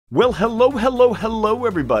Well, hello,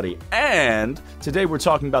 everybody. And today we're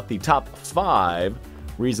talking about the top 5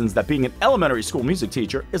 reasons that being an elementary school music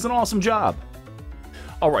teacher is an awesome job.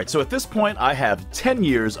 Alright, so at this point I have 10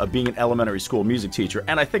 years of being an elementary school music teacher,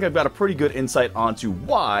 and I think I've got a pretty good insight onto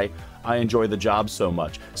why I enjoy the job so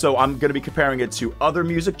much. So I'm going to be comparing it to other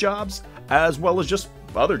music jobs, as well as just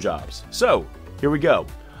other jobs. So, here we go.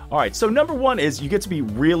 Alright, so number 1 is you get to be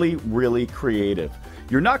really creative.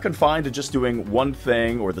 You're not confined to just doing one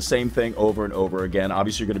thing or the same thing over and over again.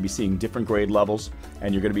 Obviously, you're going to be seeing different grade levels,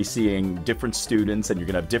 and you're going to be seeing different students, and you're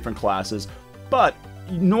going to have different classes. But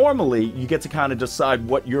normally, you get to kind of decide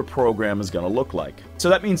what your program is going to look like. So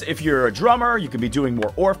that means if you're a drummer, you could be doing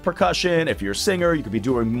more orff percussion. If you're a singer, you could be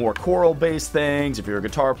doing more choral-based things. If you're a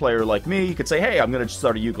guitar player like me, you could say, hey, I'm going to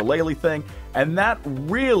start a ukulele thing. And that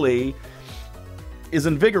really is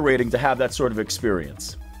invigorating to have that sort of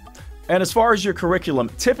experience. And as far as your curriculum,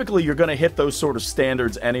 typically you're going to hit those sort of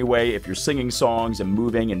standards anyway if you're singing songs and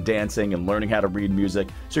moving and dancing and learning how to read music.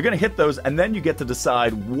 So you're going to hit those, and then you get to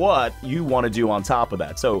decide what you want to do on top of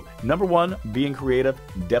that. So number 1, being creative,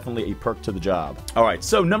 definitely a perk to the job. Alright,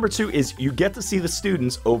 so number 2 is you get to see the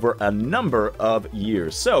students over a number of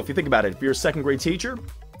years. So if you think about it, if you're a second grade teacher,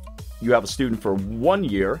 you have a student for 1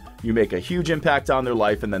 year, you make a huge impact on their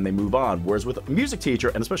life, and then they move on. Whereas with a music teacher,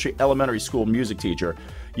 and especially elementary school music teacher,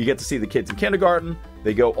 you get to see the kids in kindergarten,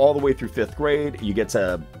 they go all the way through 5th grade, you get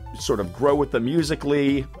to sort of grow with them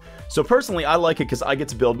musically. So personally, I like it because I get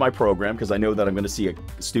to build my program, because I know that I'm going to see a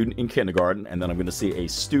student in kindergarten, and then I'm going to see a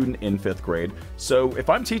student in 5th grade. So if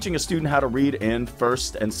I'm teaching a student how to read in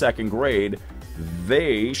 1st and 2nd grade,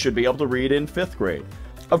 they should be able to read in 5th grade.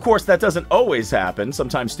 Of course, that doesn't always happen.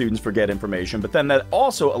 Sometimes students forget information, but then that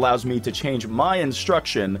also allows me to change my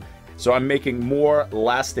instruction, so I'm making more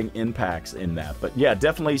lasting impacts in that. But yeah,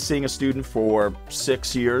 definitely seeing a student for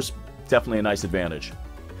 6 years, definitely a nice advantage.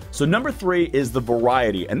 So number 3 is the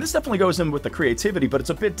variety, and this definitely goes in with the creativity, but it's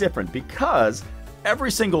a bit different because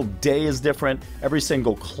every single day is different, every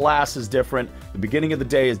single class is different, the beginning of the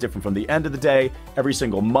day is different from the end of the day, every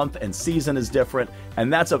single month and season is different,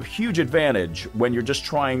 and that's a huge advantage when you're just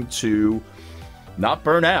trying to not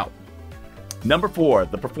burn out. Number 4,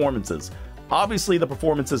 the performances. Obviously, the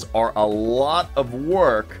performances are a lot of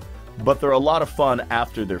work, but they're a lot of fun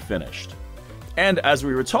after they're finished. And as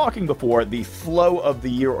we were talking before, the flow of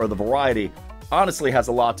the year or the variety honestly has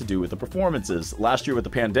a lot to do with the performances. Last year with the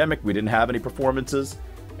pandemic, we didn't have any performances,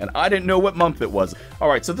 and I didn't know what month it was.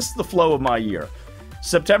 Alright, so this is the flow of my year.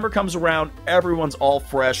 September comes around, everyone's all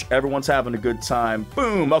fresh, everyone's having a good time.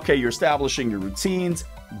 Boom, okay, you're establishing your routines.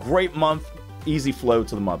 Great month, easy flow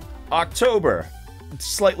to the month. October,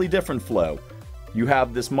 slightly different flow. You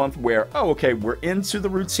have this month where, oh, okay, we're into the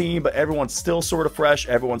routine, but everyone's still sort of fresh,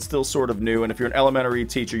 everyone's still sort of new, and if you're an elementary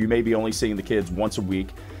teacher, you may be only seeing the kids once a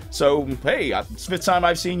week. So, hey, it's the 5th time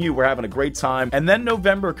I've seen you, we're having a great time. And then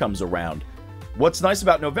November comes around. What's nice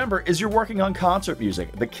about November is you're working on concert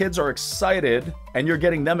music. The kids are excited, and you're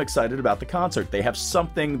getting them excited about the concert. They have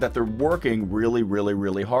something that they're working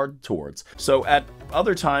really hard towards. So at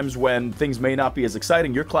other times when things may not be as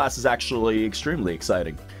exciting, your class is actually extremely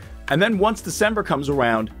exciting. And then once December comes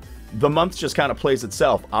around, the month just kind of plays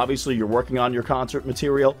itself. Obviously, you're working on your concert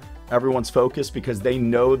material. Everyone's focused because they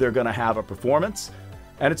know they're going to have a performance.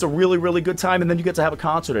 And it's a really good time, and then you get to have a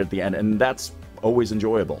concert at the end, and that's always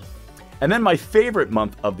enjoyable. And then my favorite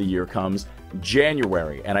month of the year comes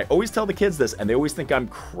January, and I always tell the kids this, and they always think I'm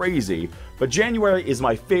crazy, but January is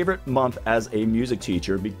my favorite month as a music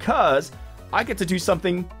teacher because I get to do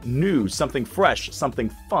something new, something fresh,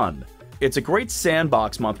 something fun. It's a great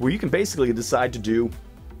sandbox month where you can basically decide to do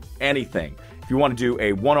anything. If you want to do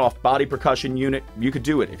a one-off body percussion unit, you could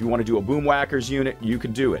do it. If you want to do a boom whackers unit, you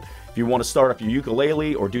could do it. If you want to start up your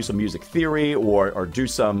ukulele or do some music theory or do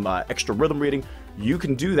some extra rhythm reading, you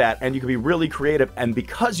can do that, and you can be really creative. And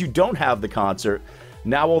because you don't have the concert,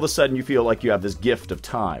 now all of a sudden you feel like you have this gift of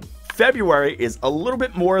time. February is a little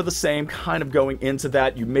bit more of the same, kind of going into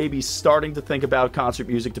that. You may be starting to think about concert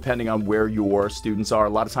music depending on where your students are. A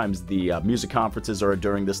lot of times the music conferences are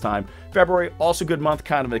during this time. February, also good month,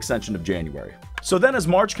 kind of an extension of January. So then as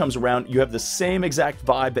March comes around, you have the same exact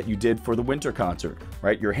vibe that you did for the winter concert,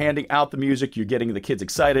 right? You're handing out the music, you're getting the kids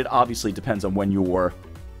excited. Obviously, it depends on when your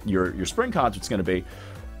spring concert's going to be.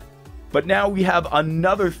 But now we have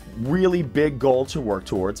another really big goal to work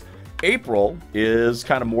towards. April is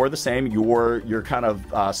kind of more the same. You're kind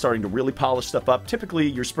of starting to really polish stuff up. Typically,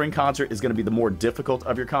 your spring concert is going to be the more difficult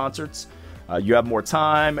of your concerts. You have more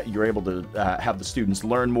time. You're able to have the students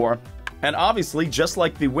learn more. And obviously, just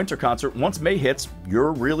like the winter concert, once May hits,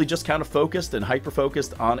 you're really just kind of focused and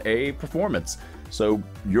hyper-focused on a performance. So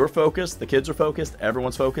you're focused, the kids are focused,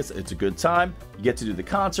 everyone's focused, it's a good time. You get to do the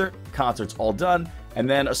concert's all done, and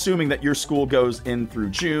then assuming that your school goes in through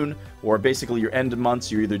June, or basically your end of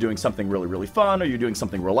months, you're either doing something really, really fun or you're doing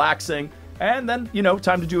something relaxing, and then,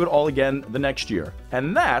 time to do it all again the next year.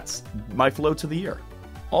 And that's my flow to the year.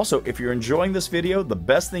 Also, if you're enjoying this video, the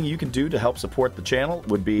best thing you can do to help support the channel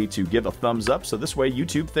would be to give a thumbs up, so this way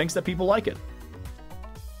YouTube thinks that people like it.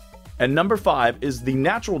 And number 5 is the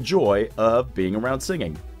natural joy of being around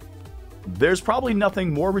singing. There's probably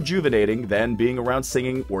nothing more rejuvenating than being around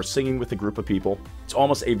singing or singing with a group of people. It's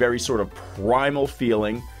almost a very sort of primal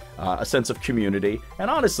feeling, a sense of community. And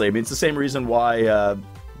honestly, it's the same reason why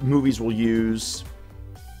movies will use,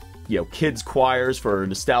 kids' choirs for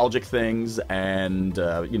nostalgic things. And,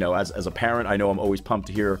 as a parent, I know I'm always pumped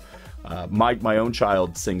to hear my own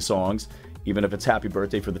child sing songs, even if it's happy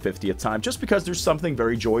birthday for the 50th time, just because there's something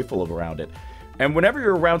very joyful around it. And whenever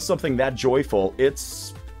you're around something that joyful,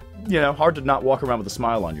 it's, hard to not walk around with a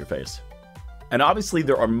smile on your face. And obviously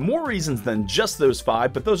there are more reasons than just those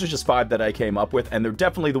 5, but those are just 5 that I came up with, and they're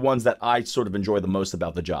definitely the ones that I sort of enjoy the most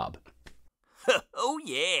about the job. Oh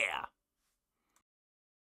yeah!